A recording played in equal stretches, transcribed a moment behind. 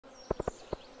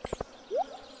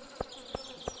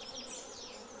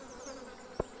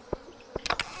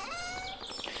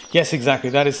Yes, exactly.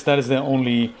 That is their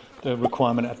only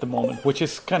requirement at the moment, which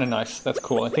is kind of nice. That's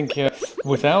cool. I think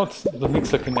without the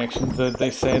Mixer connection,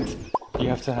 they said you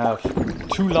have to have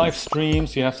 2 live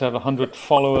streams, you have to have 100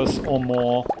 followers or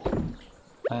more,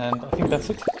 and I think that's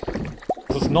it.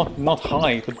 It's not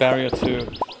high, the barrier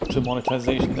to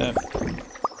monetization there.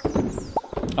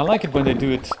 I like it when they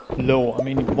do it low. I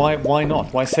mean, why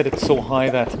not? Why set it so high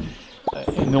that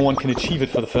no one can achieve it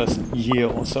for the first year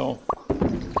or so?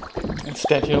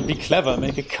 Instead, you know, be clever,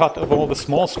 make a cut of all the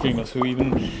small streamers who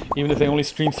even if they only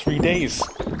stream 3 days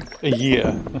a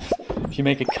year, if you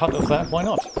make a cut of that, why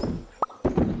not?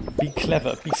 Be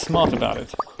clever, be smart about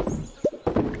it.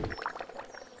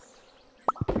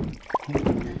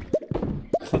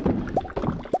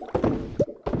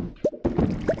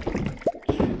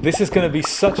 This is going to be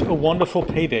such a wonderful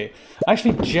payday.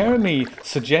 Actually, Jeremy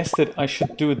suggested I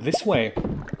should do it this way.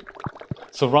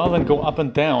 So rather than go up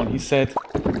and down, he said,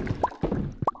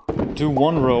 do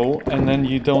 1 row and then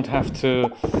you don't have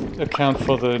to account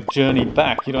for the journey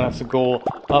back. You don't have to go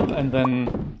up and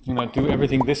then, you know, do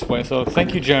everything this way. So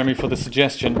thank you, Jeremy, for the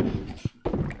suggestion.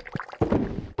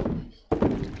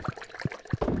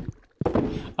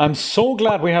 I'm so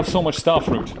glad we have so much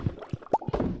Starfruit.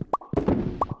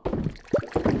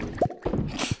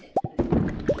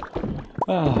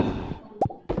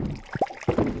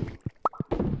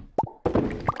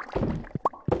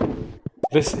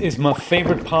 This is my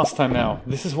favorite pastime now.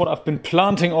 This is what I've been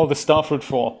planting all the Starfruit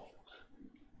for.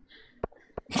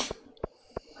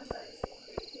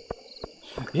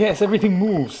 Yes, everything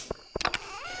moves.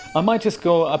 I might just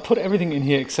go, I put everything in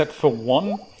here except for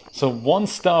 1. So 1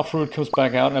 Starfruit comes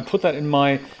back out and I put that in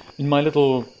my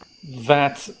little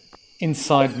vat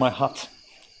inside my hut.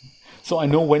 So I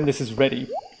know when this is ready.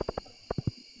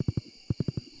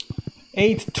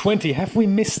 8:20, have we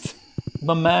missed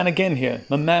my man again here?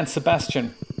 My man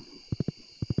Sebastian.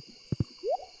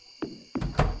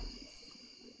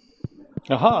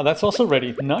 Aha, that's also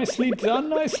ready. Nicely done,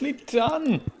 nicely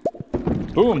done.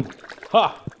 Boom.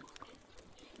 Ha!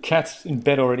 Cat's in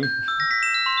bed already.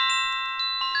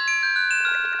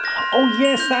 Oh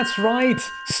yes, that's right!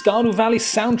 Stardew Valley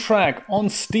soundtrack on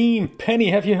Steam. Penny,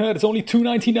 have you heard? It's only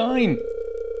 $2.99.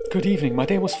 Good evening, my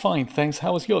day was fine, thanks.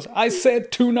 How was yours? I said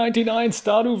 $2.99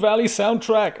 Stardew Valley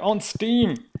soundtrack on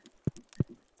Steam.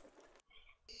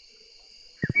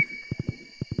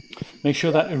 Make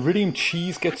sure that iridium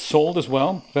cheese gets sold as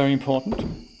well. Very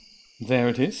important. There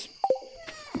it is.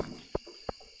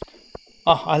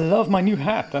 Ah, I love my new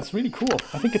hat. That's really cool.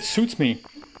 I think it suits me.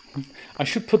 I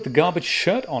should put the garbage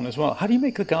shirt on as well. How do you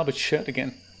make the garbage shirt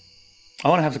again? I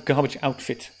want to have the garbage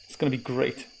outfit. It's going to be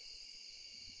great.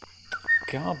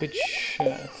 Garbage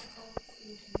shirt.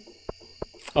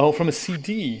 Oh, from a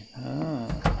CD. Ah.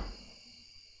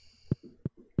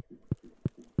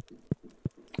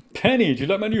 Penny, do you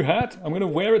like my new hat? I'm going to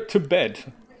wear it to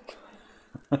bed.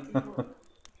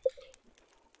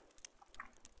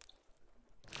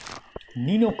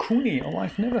 Nino Kuni. Oh,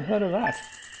 I've never heard of that.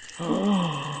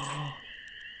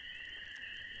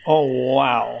 Oh,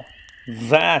 wow.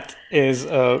 That is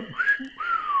a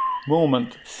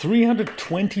moment.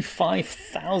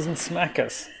 325,000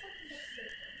 smackers.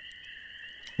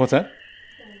 What's that?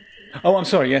 Oh, I'm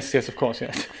sorry. Yes, yes, of course,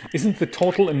 yes. Isn't the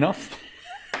total enough?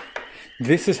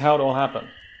 This is how it all happened.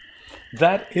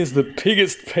 That is the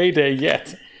biggest payday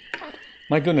yet.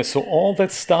 My goodness, so all that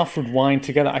Starfruit wine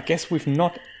together, I guess we've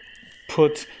not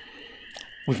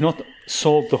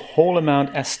sold the whole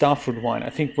amount as Starfruit wine.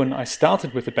 I think when I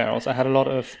started with the barrels, I had a lot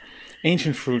of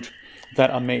ancient fruit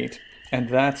that are made, and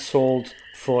that sold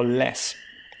for less.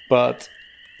 But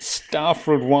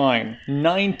Starfruit wine,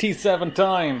 97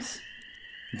 times.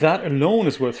 That alone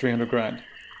is worth 300 grand.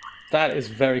 That is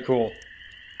very cool.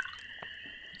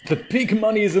 The big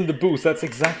money is in the booth. That's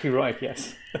exactly right,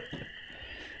 yes.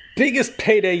 Biggest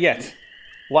payday yet.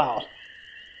 Wow.